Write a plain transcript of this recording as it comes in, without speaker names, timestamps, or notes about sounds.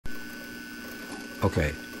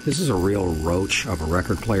Okay, this is a real roach of a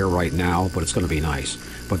record player right now, but it's going to be nice.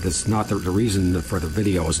 But that's not the reason for the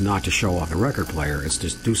video is not to show off the record player. It's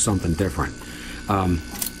to do something different.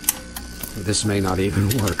 This may not even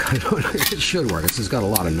work. I don't know. It should work. It's got a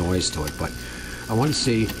lot of noise to it, but I want to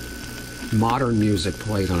see modern music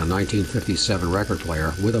played on a 1957 record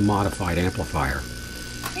player with a modified amplifier.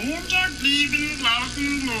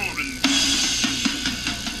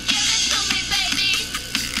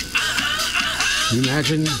 Can you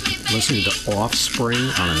imagine listening to Offspring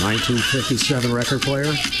on a 1957 record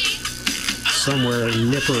player? Somewhere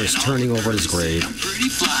Nipper is turning over his grave. Pretty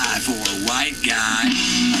fly for a white guy.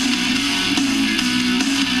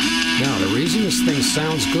 Now, the reason this thing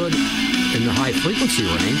sounds good in the high frequency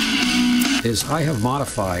range is I have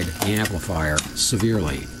modified the amplifier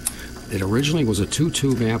severely. It originally was a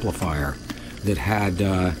 2-tube amplifier that had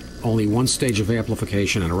only one stage of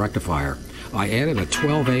amplification and a rectifier. I added a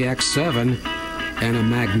 12AX7 and a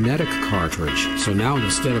magnetic cartridge. So now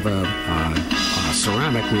instead of a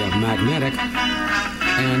ceramic, we have magnetic,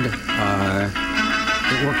 and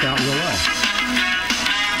it worked out real well.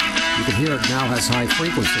 You can hear it now has high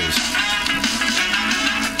frequencies.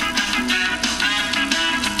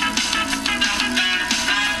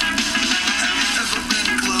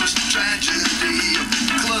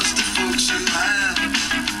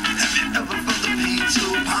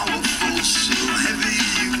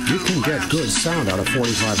 You can get good sound out of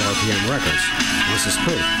 45 RPM records. This is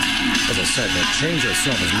proof. As I said, the changer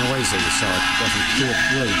itself is noisy, so it doesn't do it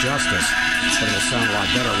really justice, but it'll sound a lot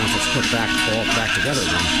better once it's put all back together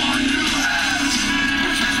again.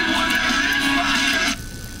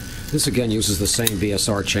 This again uses the same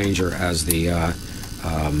VSR changer as the,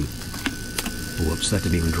 whoops, that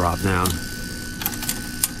didn't even drop down.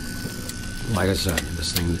 Like I said,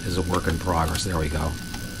 this thing is a work in progress. There we go.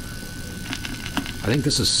 I think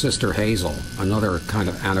this is Sister Hazel, another kind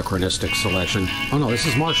of anachronistic selection. Oh no, this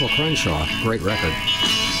is Marshall Crenshaw. Great record.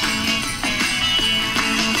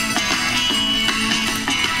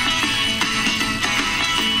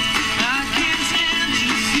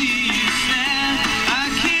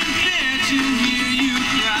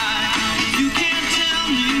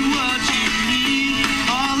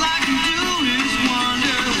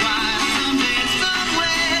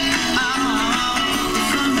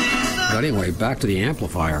 Anyway, back to the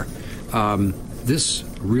amplifier. This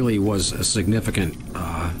really was a significant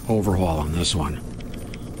overhaul on this one.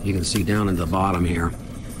 You can see down in the bottom here,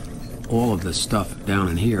 all of this stuff down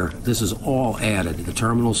in here, this is all added. The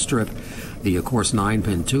terminal strip, the, of course,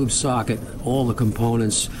 9-pin tube socket, all the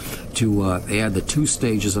components to add the 2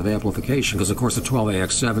 stages of amplification, because, of course, the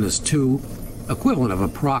 12AX7 is 2, equivalent of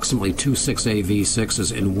approximately 2 6A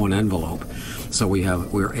V6s in one envelope. So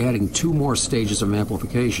we're adding 2 more stages of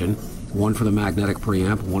amplification. One for the magnetic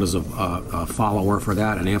preamp, one is a follower for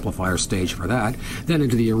that, an amplifier stage for that. Then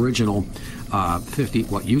into the original 50,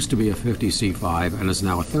 what used to be a 50 C5 and is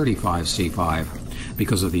now a 35 C5.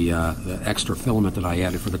 Because of the extra filament that I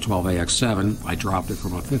added for the 12AX7, I dropped it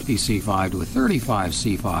from a 50 C5 to a 35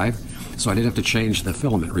 C5, so I didn't have to change the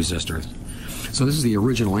filament resistors. So this is the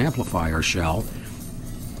original amplifier shell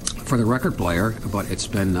for the record player, but it's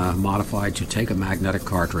been modified to take a magnetic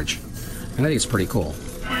cartridge. And I think it's pretty cool.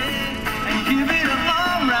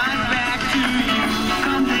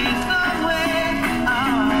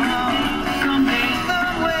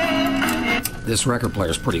 This record player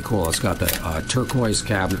is pretty cool. It's got the turquoise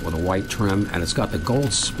cabinet with a white trim, and it's got the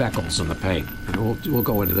gold speckles in the paint. And we'll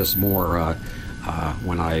go into this more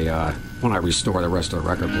when I restore the rest of the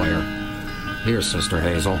record player. Here's Sister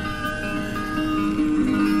Hazel.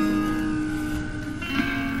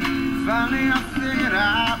 Finally, I figured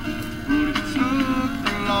out what it took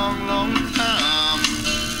a long, long time.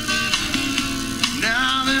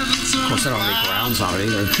 Now there's a Of course, I don't have any grounds on it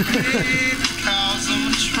either. because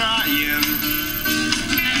I'm trying.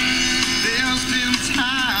 There's been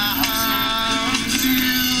time to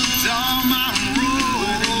dull my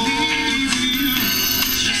road and leave you.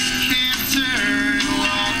 Just can't turn and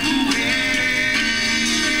walk away.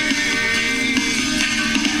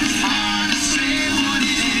 It's hard to say what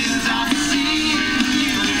it is I see in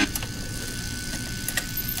you.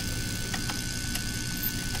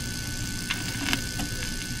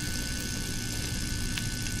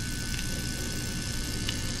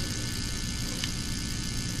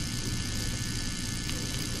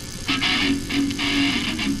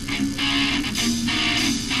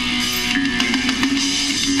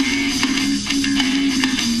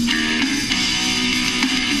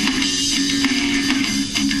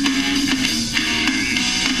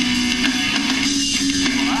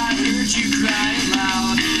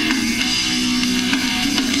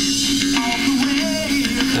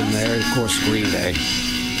 of course, Green Day.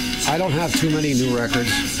 I don't have too many new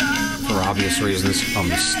records, for obvious reasons. I'm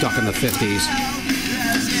stuck in the 50s.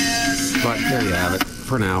 But there you have it.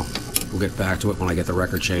 For now, we'll get back to it when I get the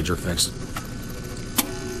record changer fixed.